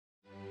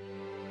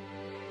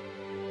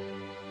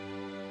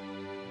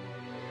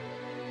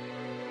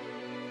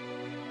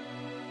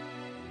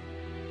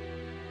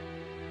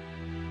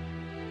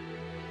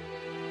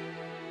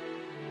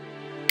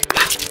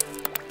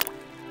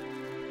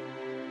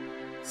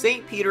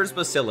St. Peter's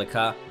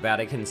Basilica,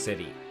 Vatican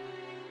City.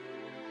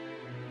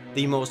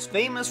 The most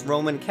famous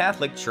Roman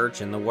Catholic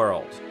church in the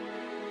world.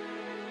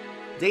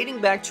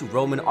 Dating back to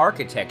Roman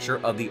architecture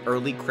of the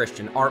early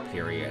Christian art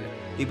period,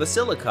 the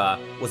Basilica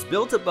was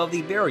built above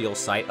the burial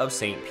site of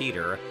St.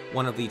 Peter,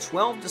 one of the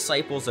 12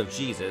 disciples of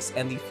Jesus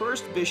and the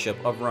first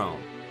bishop of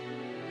Rome.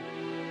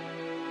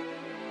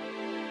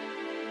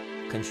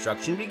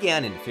 Construction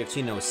began in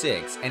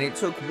 1506, and it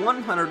took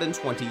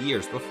 120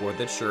 years before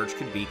the church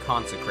could be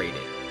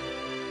consecrated.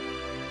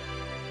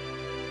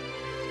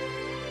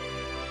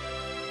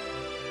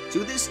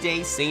 To this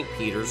day, St.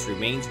 Peter's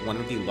remains one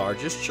of the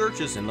largest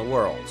churches in the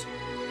world.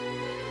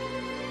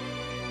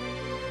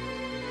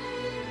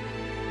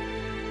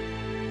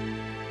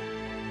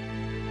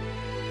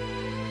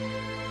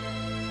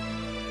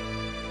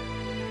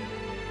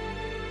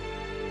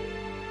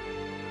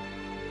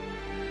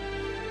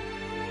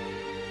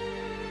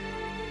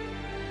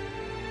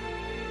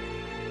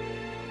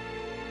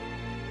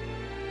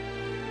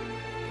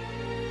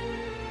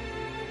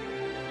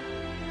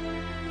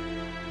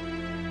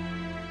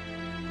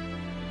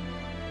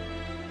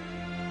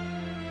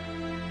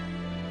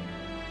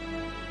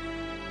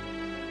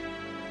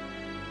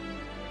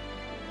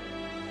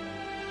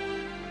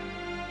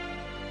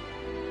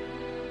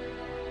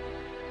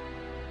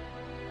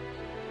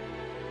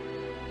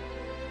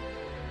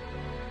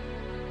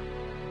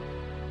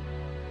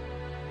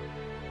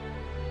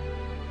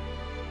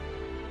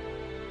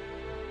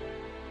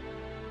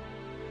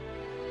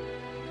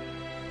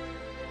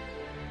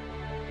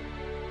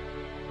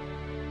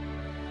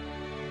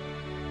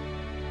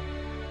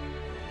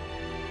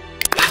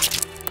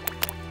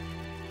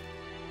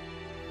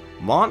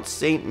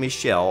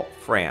 Mont-saint-michel,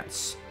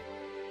 France.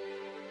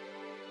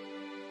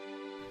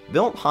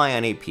 Built high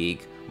on a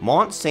peak,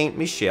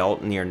 Mont-saint-michel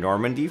near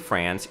Normandy,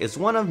 France is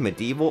one of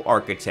medieval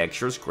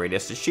architecture's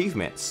greatest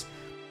achievements.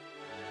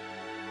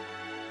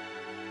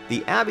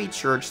 The abbey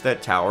church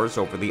that towers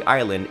over the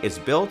island is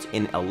built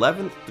in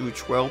 11th through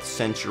 12th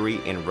century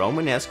in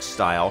Romanesque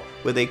style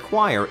with a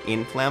choir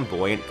in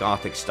Flamboyant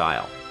Gothic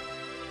style.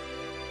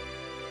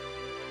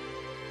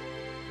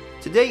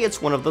 Today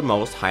it's one of the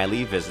most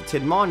highly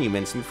visited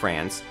monuments in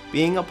France,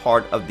 being a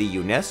part of the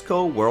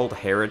UNESCO World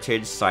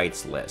Heritage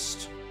Sites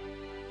list.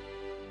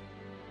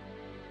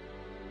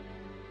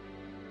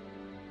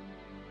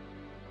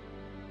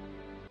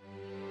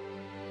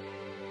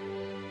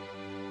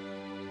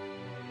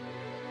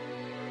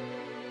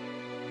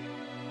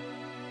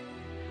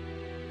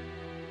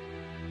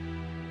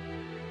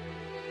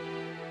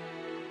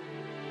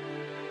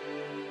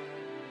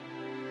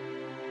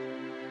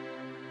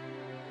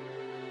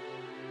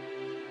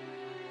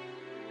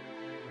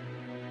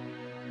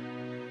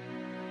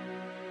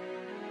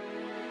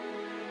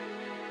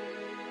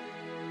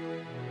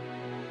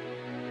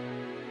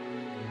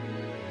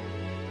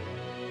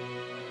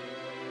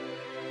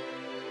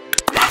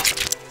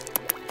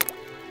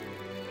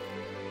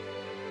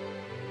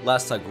 La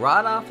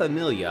Sagrada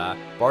Familia,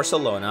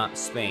 Barcelona,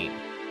 Spain.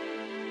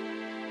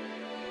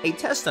 A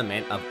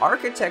testament of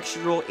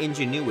architectural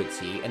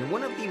ingenuity and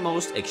one of the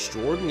most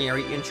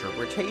extraordinary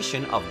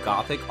interpretation of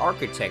Gothic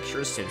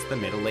architecture since the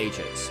Middle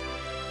Ages.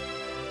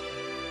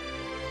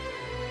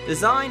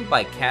 Designed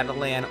by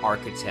Catalan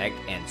architect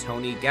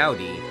Antoni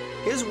Gaudí,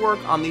 his work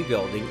on the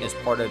building is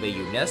part of a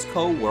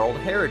UNESCO World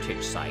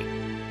Heritage Site.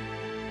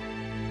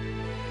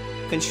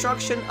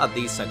 Construction of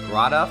the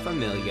Sagrada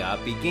Familia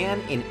began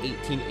in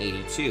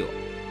 1882,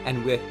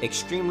 and with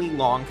extremely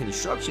long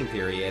construction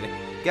period,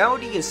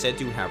 Gaudí is said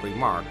to have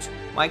remarked,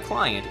 "My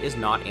client is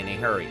not in a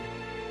hurry."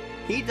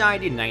 He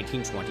died in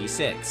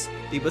 1926.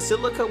 The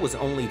basilica was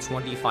only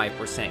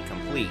 25%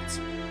 complete.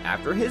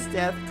 After his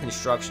death,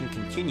 construction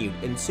continued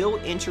until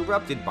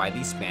interrupted by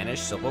the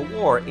Spanish Civil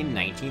War in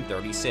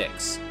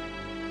 1936.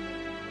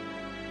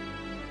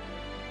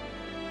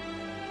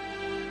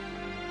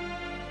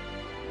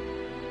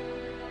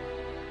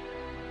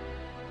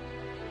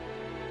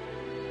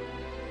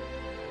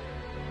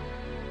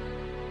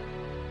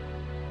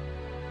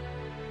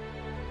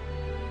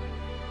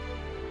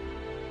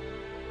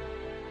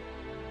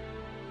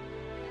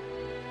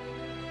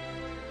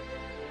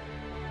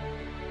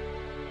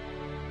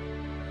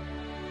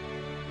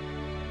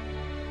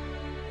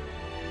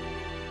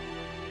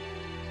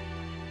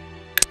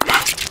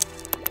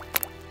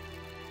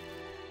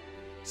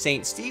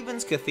 St.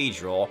 Stephen's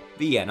Cathedral,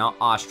 Vienna,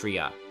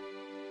 Austria.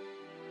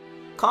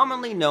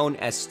 Commonly known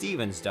as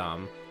Stephen's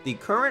Dome, the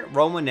current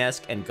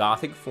Romanesque and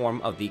Gothic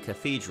form of the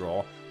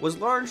cathedral was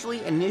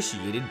largely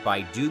initiated by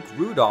Duke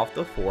Rudolph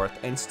IV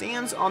and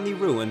stands on the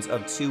ruins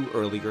of two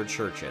earlier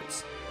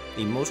churches.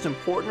 The most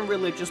important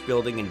religious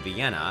building in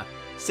Vienna,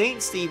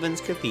 St. Stephen's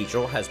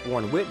Cathedral has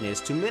borne witness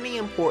to many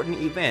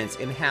important events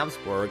in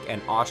Habsburg and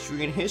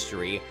Austrian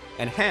history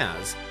and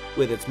has,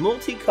 with its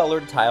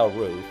multicolored tile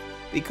roof,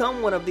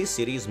 become one of the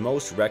city's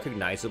most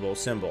recognizable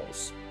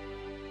symbols.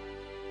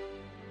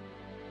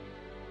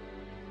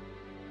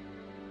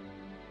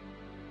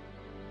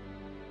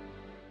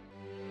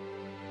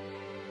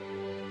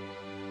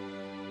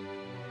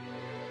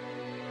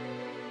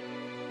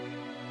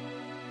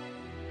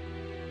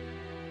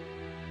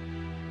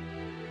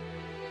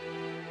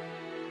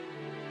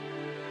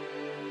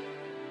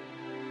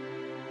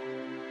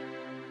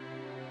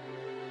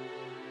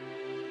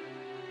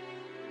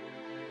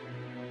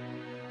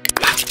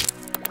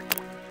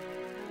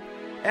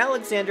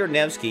 Alexander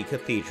Nevsky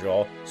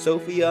Cathedral,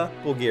 Sofia,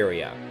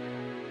 Bulgaria.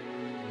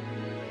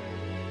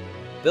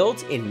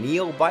 Built in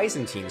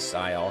Neo-Byzantine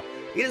style,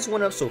 it is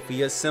one of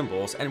Sofia's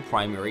symbols and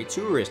primary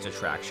tourist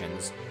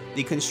attractions.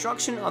 The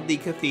construction of the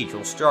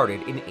cathedral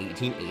started in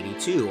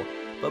 1882,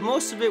 but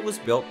most of it was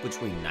built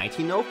between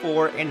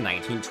 1904 and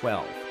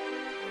 1912.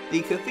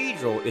 The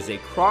cathedral is a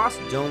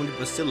cross-domed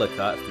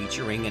basilica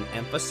featuring an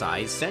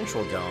emphasized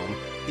central dome.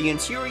 The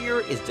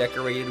interior is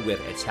decorated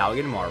with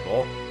Italian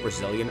marble,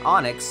 Brazilian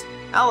onyx,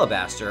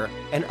 alabaster,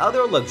 and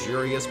other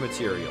luxurious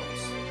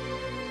materials.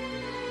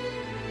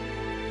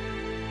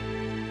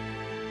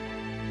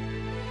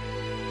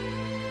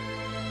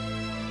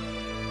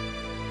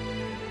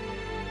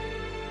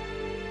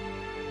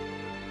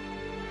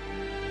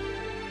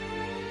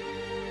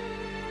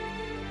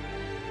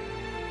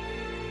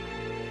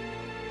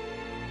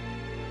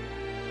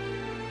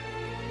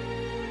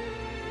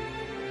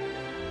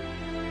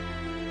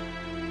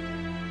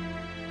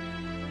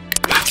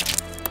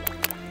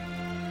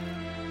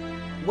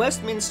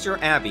 Westminster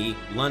Abbey,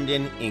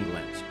 London,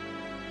 England.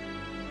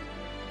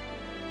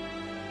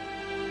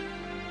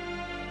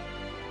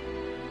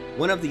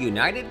 One of the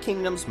United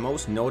Kingdom's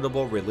most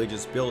notable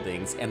religious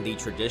buildings and the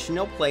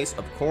traditional place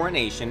of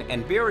coronation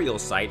and burial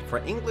site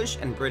for English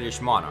and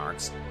British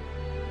monarchs,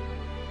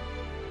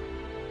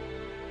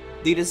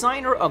 the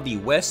designer of the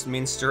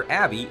Westminster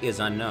Abbey is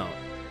unknown.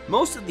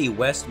 Most of the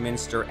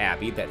Westminster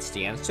Abbey that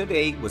stands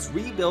today was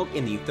rebuilt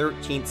in the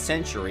 13th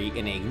century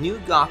in a new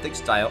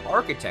Gothic-style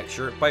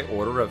architecture by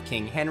order of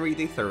King Henry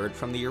III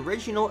from the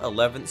original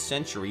 11th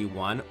century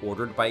one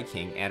ordered by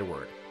King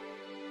Edward.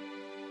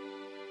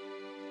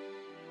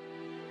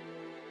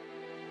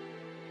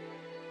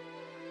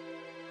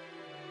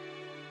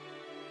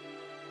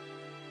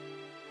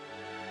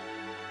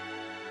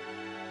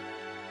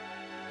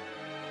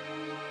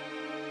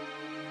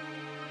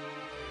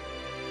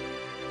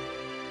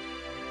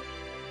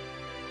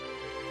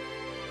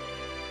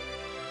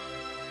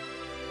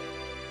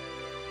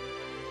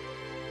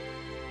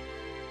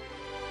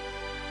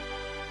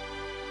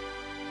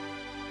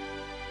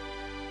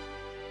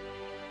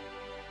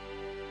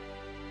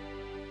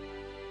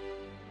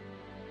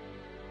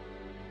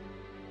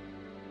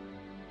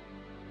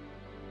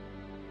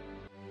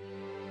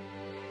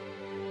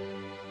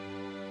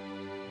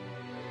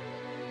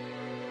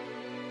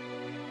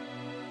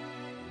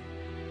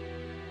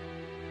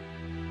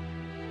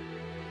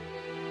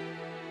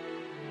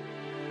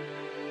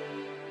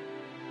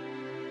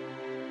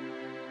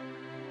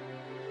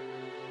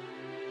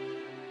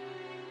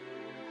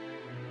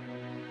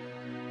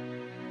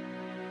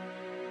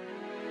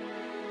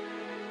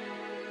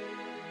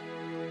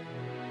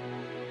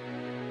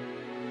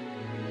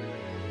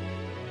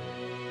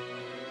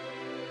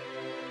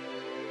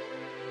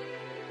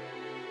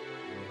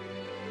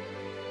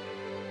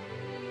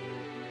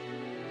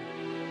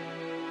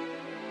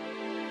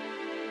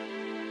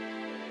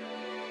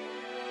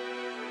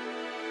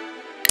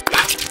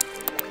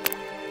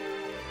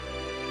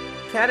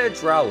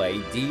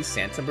 Cathedrale di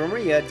Santa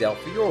Maria del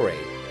Fiore,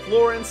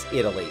 Florence,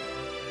 Italy.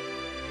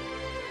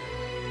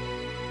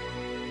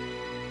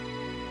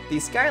 The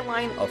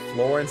skyline of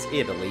Florence,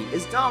 Italy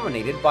is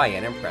dominated by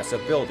an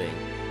impressive building,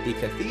 the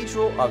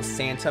Cathedral of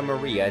Santa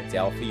Maria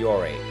del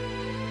Fiore.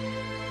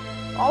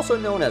 Also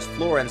known as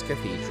Florence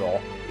Cathedral,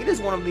 it is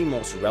one of the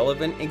most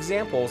relevant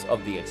examples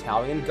of the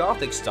Italian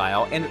Gothic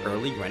style and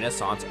early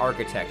Renaissance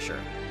architecture.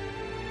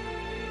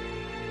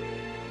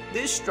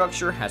 This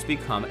structure has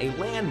become a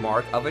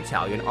landmark of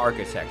Italian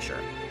architecture.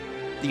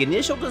 The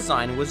initial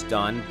design was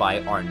done by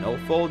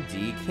Arnolfo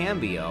di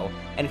Cambio,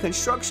 and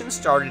construction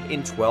started in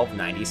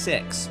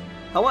 1296.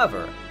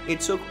 However, it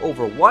took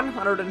over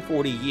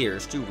 140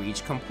 years to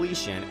reach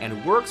completion,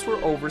 and works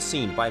were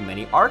overseen by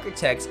many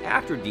architects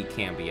after di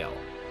Cambio,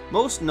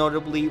 most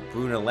notably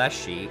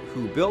Brunelleschi,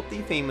 who built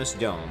the famous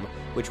dome,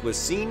 which was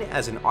seen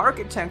as an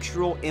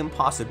architectural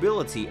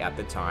impossibility at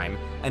the time,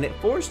 and it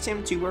forced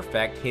him to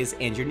perfect his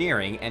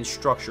engineering and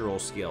structural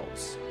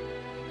skills.